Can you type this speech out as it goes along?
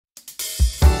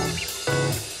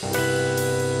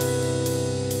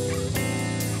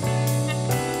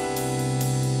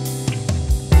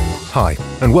Hi,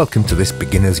 and welcome to this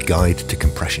beginner's guide to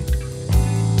compression.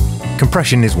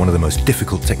 Compression is one of the most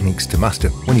difficult techniques to master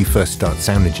when you first start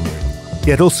sound engineering,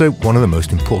 yet also one of the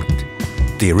most important.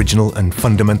 The original and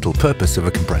fundamental purpose of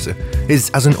a compressor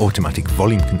is as an automatic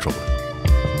volume controller,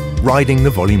 riding the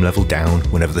volume level down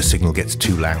whenever the signal gets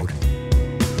too loud,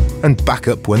 and back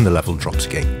up when the level drops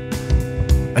again,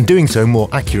 and doing so more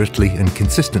accurately and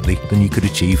consistently than you could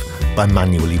achieve by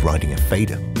manually riding a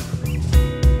fader.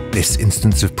 This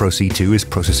instance of Pro C2 is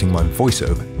processing my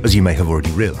voiceover, as you may have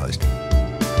already realised.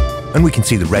 And we can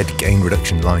see the red gain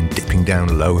reduction line dipping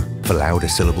down lower for louder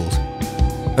syllables,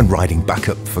 and riding back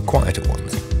up for quieter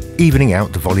ones, evening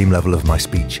out the volume level of my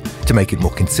speech to make it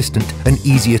more consistent and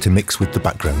easier to mix with the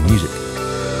background music.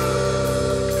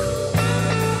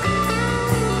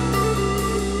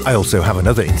 I also have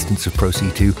another instance of Pro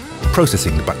C2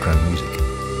 processing the background music.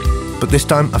 But this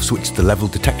time I've switched the level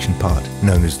detection part,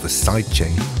 known as the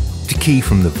sidechain, to key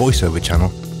from the voiceover channel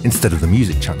instead of the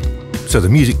music channel. So the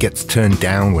music gets turned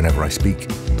down whenever I speak,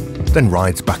 then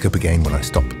rides back up again when I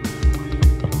stop.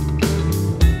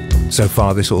 So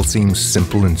far this all seems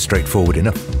simple and straightforward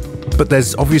enough, but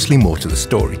there's obviously more to the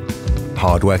story.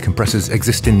 Hardware compressors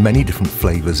exist in many different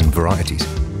flavours and varieties,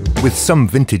 with some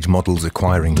vintage models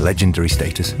acquiring legendary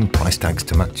status and price tags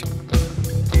to match.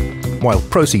 While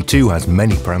Pro C2 has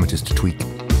many parameters to tweak,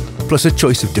 plus a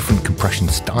choice of different compression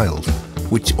styles,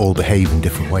 which all behave in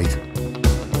different ways.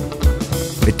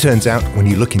 It turns out, when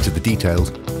you look into the details,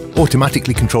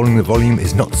 automatically controlling the volume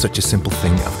is not such a simple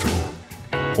thing after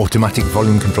all. Automatic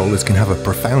volume controllers can have a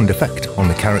profound effect on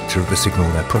the character of the signal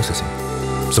they're processing.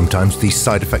 Sometimes these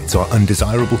side effects are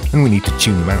undesirable and we need to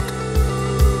tune them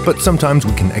out. But sometimes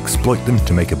we can exploit them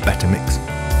to make a better mix.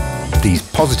 These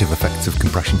positive effects of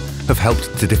compression have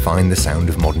helped to define the sound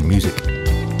of modern music.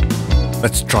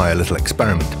 Let's try a little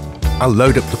experiment. I'll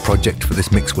load up the project for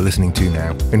this mix we're listening to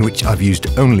now, in which I've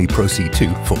used only Pro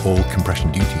C2 for all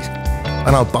compression duties.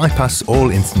 And I'll bypass all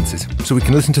instances so we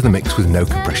can listen to the mix with no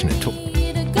compression at all.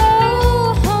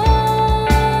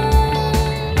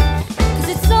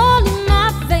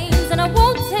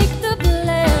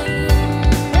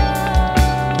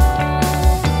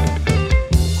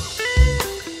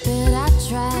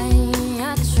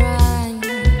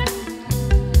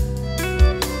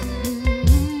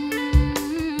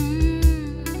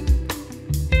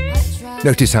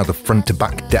 Notice how the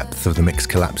front-to-back depth of the mix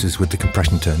collapses with the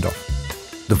compression turned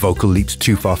off. The vocal leaps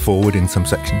too far forward in some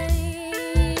sections,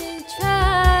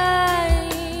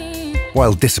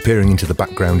 while disappearing into the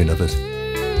background in others.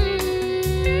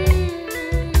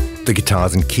 The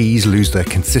guitars and keys lose their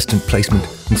consistent placement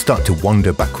and start to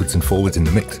wander backwards and forwards in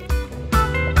the mix.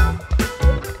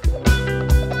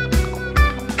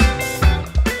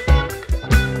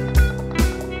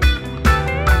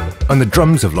 And the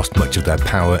drums have lost much of their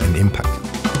power and impact.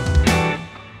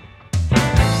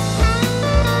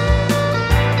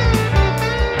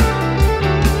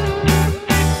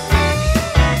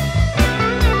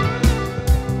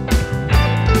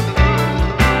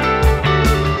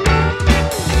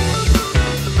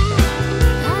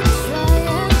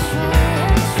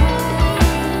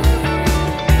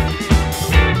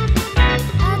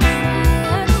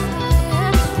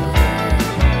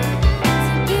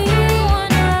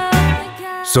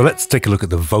 So let's take a look at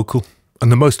the vocal and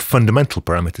the most fundamental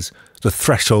parameters, the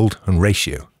threshold and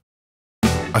ratio.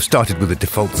 I've started with the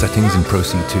default settings in Pro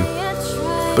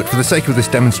C2, but for the sake of this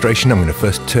demonstration I'm going to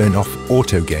first turn off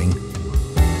auto gain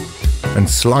and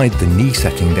slide the knee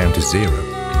setting down to 0.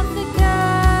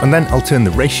 And then I'll turn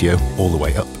the ratio all the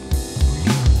way up.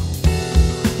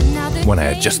 When I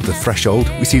adjust the threshold,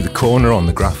 we see the corner on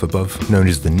the graph above, known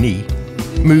as the knee,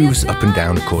 moves up and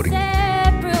down accordingly.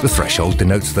 The threshold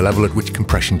denotes the level at which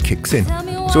compression kicks in,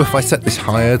 so if I set this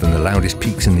higher than the loudest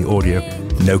peaks in the audio,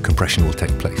 no compression will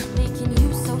take place.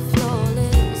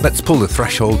 Let's pull the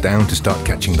threshold down to start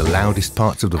catching the loudest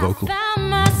parts of the vocal.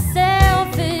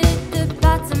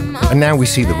 And now we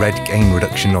see the red gain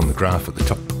reduction on the graph at the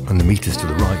top and the meters to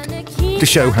the right, to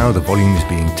show how the volume is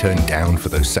being turned down for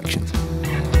those sections.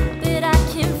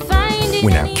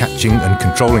 We're now catching and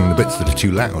controlling the bits that are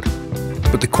too loud,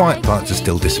 but the quiet parts are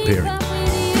still disappearing.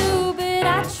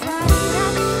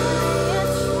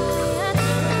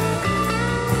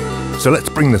 So let's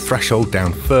bring the threshold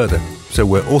down further, so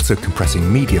we're also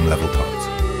compressing medium level parts.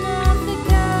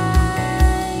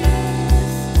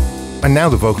 And now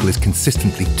the vocal is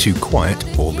consistently too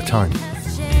quiet all the time.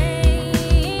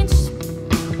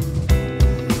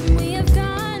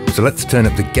 So let's turn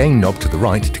up the gain knob to the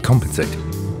right to compensate.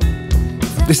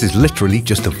 This is literally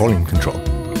just a volume control,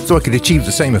 so I could achieve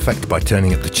the same effect by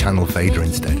turning up the channel fader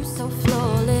instead.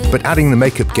 But adding the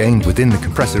makeup gain within the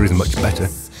compressor is much better,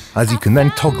 as you can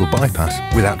then toggle bypass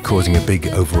without causing a big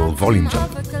overall volume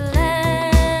jump.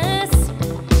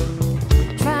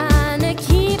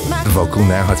 The vocal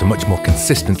now has a much more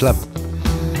consistent level.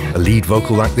 A lead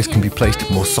vocal like this can be placed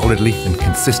more solidly and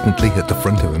consistently at the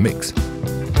front of a mix.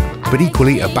 But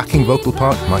equally, a backing vocal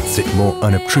part might sit more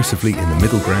unobtrusively in the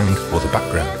middle ground or the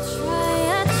background.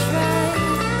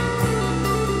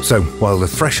 So, while the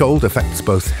threshold affects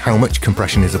both how much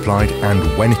compression is applied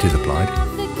and when it is applied,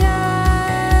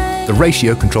 the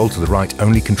ratio control to the right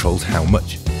only controls how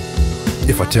much.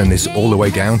 If I turn this all the way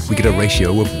down, we get a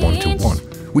ratio of 1:1,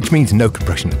 which means no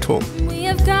compression at all.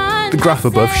 The graph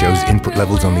above shows input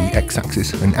levels on the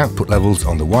x-axis and output levels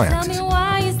on the y-axis.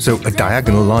 So a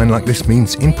diagonal line like this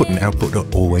means input and output are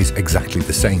always exactly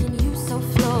the same.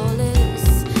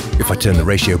 If I turn the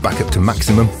ratio back up to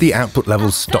maximum, the output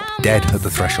levels stop dead at the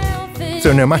threshold.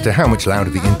 So no matter how much louder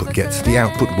the input gets, the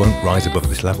output won't rise above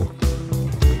this level.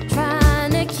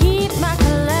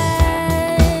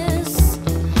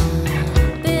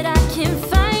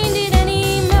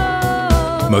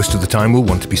 Most of the time we'll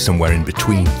want to be somewhere in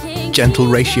between. Gentle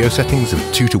ratio settings of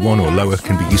 2:1 or lower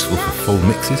can be useful for full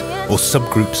mixes or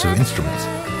subgroups of instruments,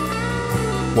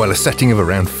 while a setting of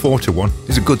around 4:1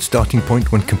 is a good starting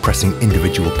point when compressing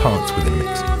individual parts within a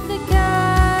mix.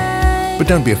 But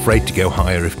don't be afraid to go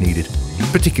higher if needed,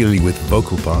 particularly with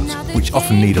vocal parts, which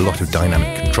often need a lot of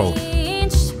dynamic control.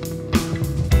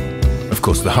 Of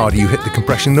course, the harder you hit the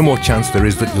compression, the more chance there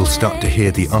is that you'll start to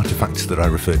hear the artifacts that I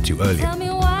referred to earlier.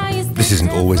 This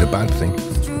isn't always a bad thing,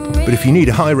 but if you need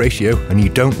a high ratio and you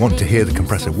don't want to hear the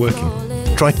compressor working,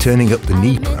 try turning up the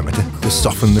knee parameter to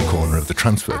soften the corner of the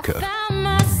transfer curve.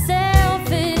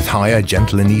 With higher,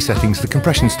 gentler knee settings, the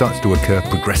compression starts to occur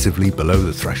progressively below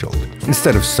the threshold,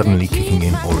 instead of suddenly kicking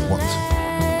in all at once.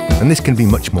 And this can be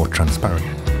much more transparent.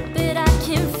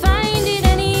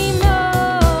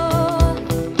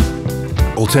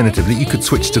 Alternatively, you could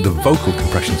switch to the vocal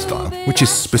compression style, which is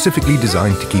specifically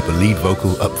designed to keep a lead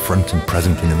vocal up front and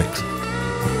present in a mix.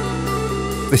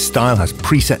 This style has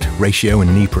preset ratio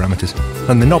and knee parameters,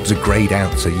 and the knobs are grayed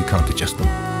out so you can't adjust them.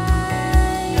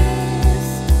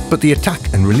 But the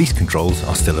attack and release controls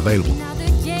are still available.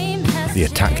 The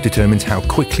attack determines how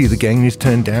quickly the gain is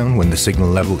turned down when the signal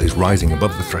level is rising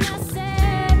above the threshold,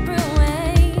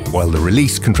 while the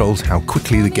release controls how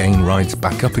quickly the gain rides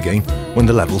back up again when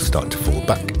the levels start to fall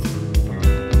back.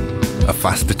 A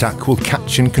fast attack will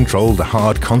catch and control the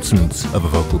hard consonants of a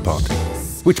vocal part,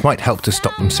 which might help to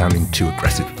stop them sounding too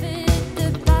aggressive.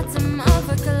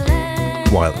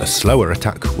 While a slower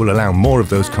attack will allow more of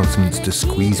those consonants to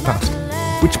squeeze past,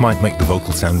 which might make the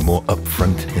vocal sound more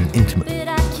upfront and intimate.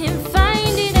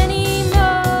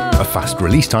 A fast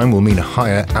release time will mean a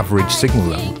higher average signal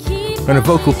level, and a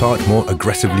vocal part more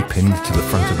aggressively pinned to the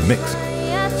front of the mix.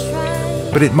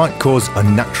 But it might cause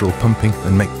unnatural pumping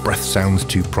and make breath sounds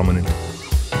too prominent,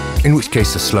 in which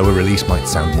case a slower release might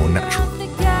sound more natural.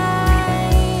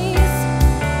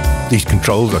 These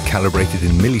controls are calibrated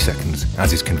in milliseconds,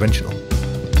 as is conventional.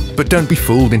 But don't be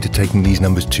fooled into taking these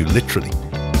numbers too literally.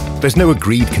 There's no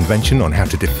agreed convention on how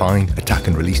to define attack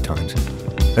and release times.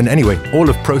 And anyway, all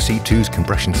of Pro C2's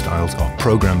compression styles are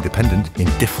program dependent in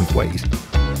different ways,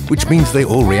 which means they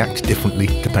all react differently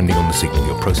depending on the signal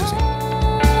you're processing.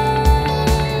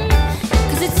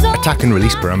 Attack and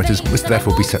release parameters must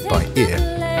therefore be set by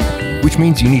ear, which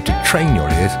means you need to train your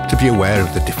ears to be aware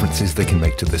of the differences they can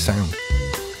make to the sound.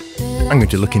 I'm going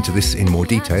to look into this in more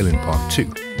detail in part 2.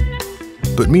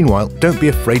 But meanwhile, don't be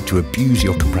afraid to abuse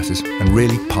your compressors and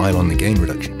really pile on the gain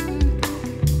reduction.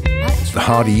 The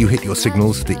harder you hit your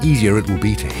signals, the easier it will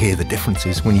be to hear the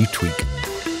differences when you tweak.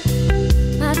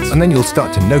 And then you'll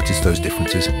start to notice those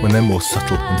differences when they're more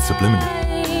subtle and subliminal.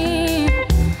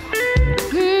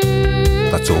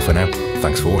 That's all for now.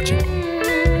 Thanks for watching.